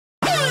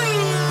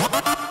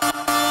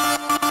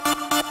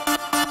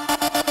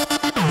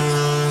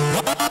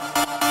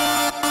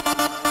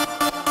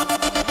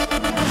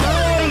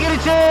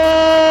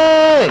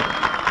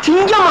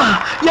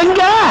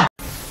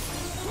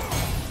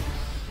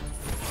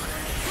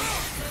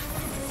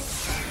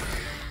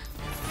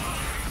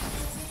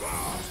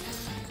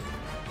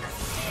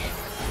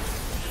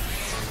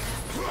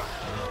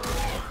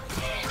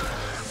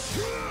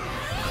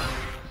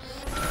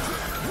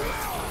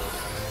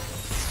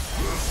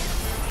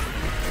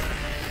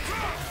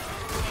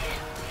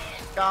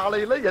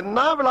காலையில என்ன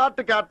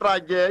விளையாட்டு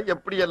காட்டுறாங்க,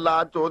 எப்படி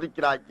எல்லாம்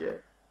சோதிக்கிறாங்க.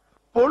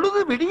 பொழுது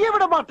விடிய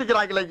விட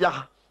மாட்டேங்கிறாங்களே ஐயா.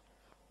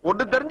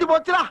 ஒண்ணு தெரிஞ்சு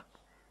போச்சுடா,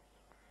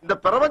 இந்த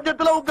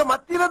பிரபஞ்சத்துல உங்க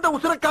மத்தியில இந்த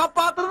உசுரை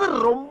காப்பாத்துறது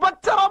ரொம்ப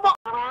சிரமம்.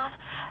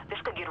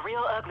 This could get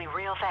real ugly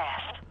real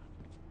fast.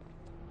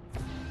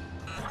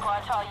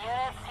 Squad all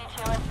units,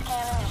 CTOS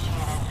scan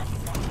initiated.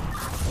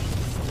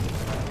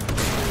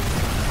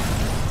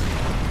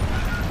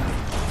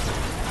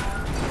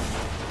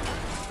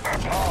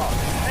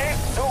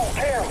 6 2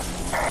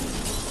 10.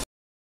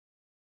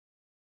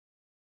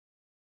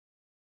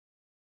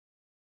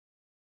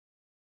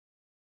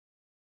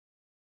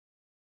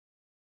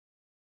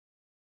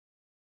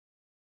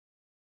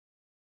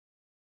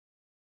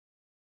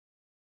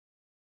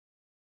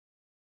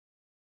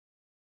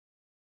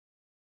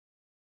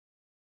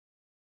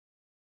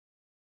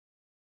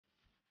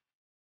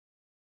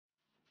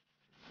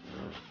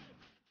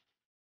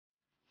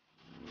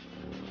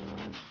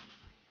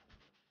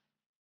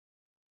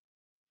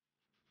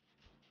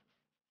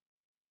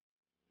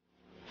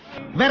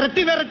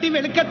 விரட்டி விரட்டி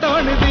வெளுக்க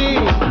தோணுது.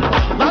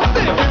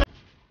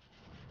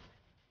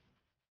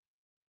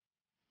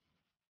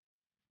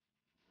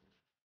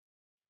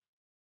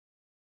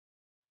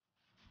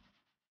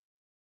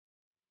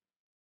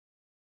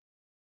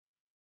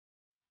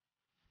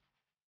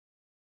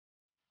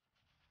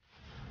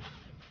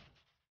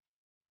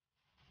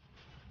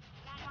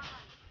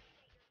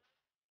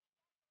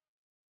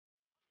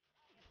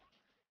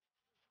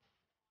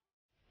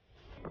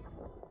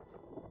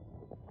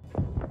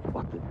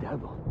 What the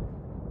devil?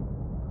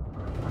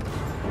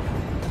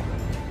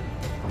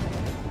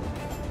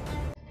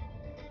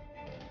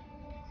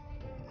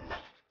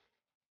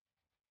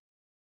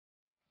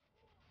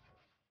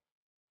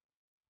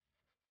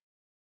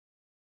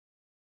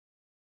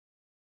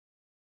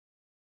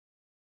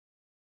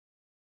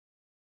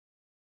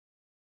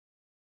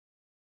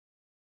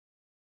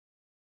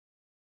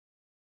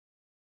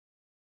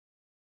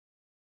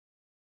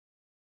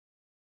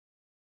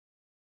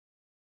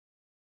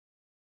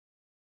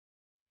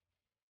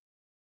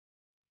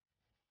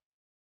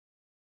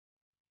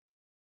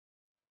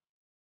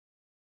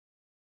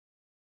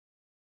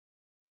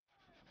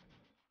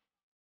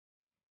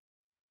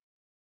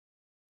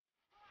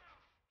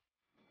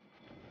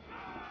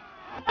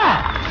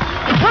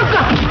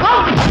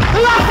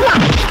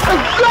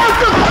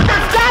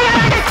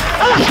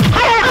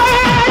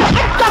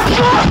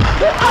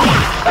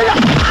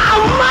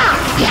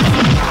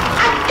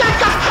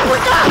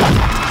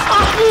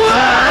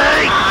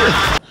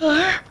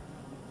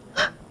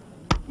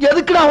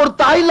 எதுக்குடா ஒரு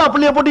தாயில்லா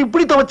பிள்ளைய போட்டு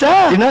இப்படி துவைச்ச?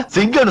 என்ன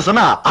சிங்கம்னு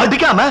சொன்னா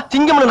அடிக்காம?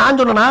 சிங்கம்னு நான்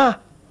சொன்னா?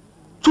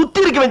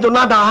 சுத்தி இருக்கவன்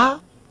சொன்னாடா.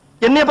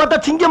 என்னைய பார்த்தா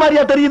சிங்க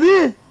மாதிரியா தெரியுது?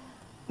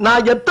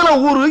 நான் எத்தனை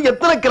ஊரு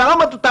எத்தனை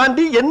கிராமத்தை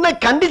தாண்டி என்ன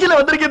கண்டிஷன்ல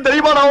வந்திருக்கேன்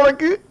தெரியுமாடா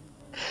உனக்கு?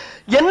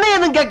 என்ன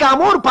எதுவும்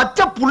கேட்காம ஒரு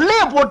பச்சை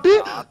புள்ளைய போட்டு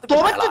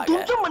துவைச்சு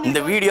துஞ்சம் பண்ணி.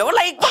 இந்த வீடியோவை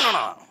லைக்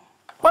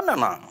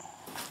பண்ணணும்.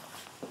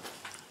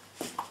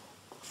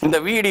 இந்த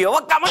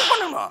வீடியோவை கமெண்ட்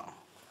பண்ணணும்.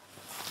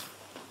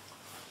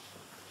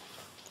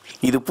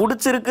 இது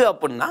பிடிச்சிருக்கு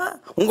அப்படின்னா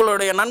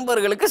உங்களுடைய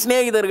நண்பர்களுக்கு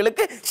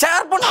சிநேகிதர்களுக்கு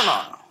ஷேர்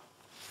பண்ணணும்.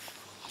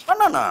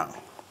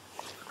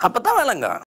 அப்பதான் விளங்க.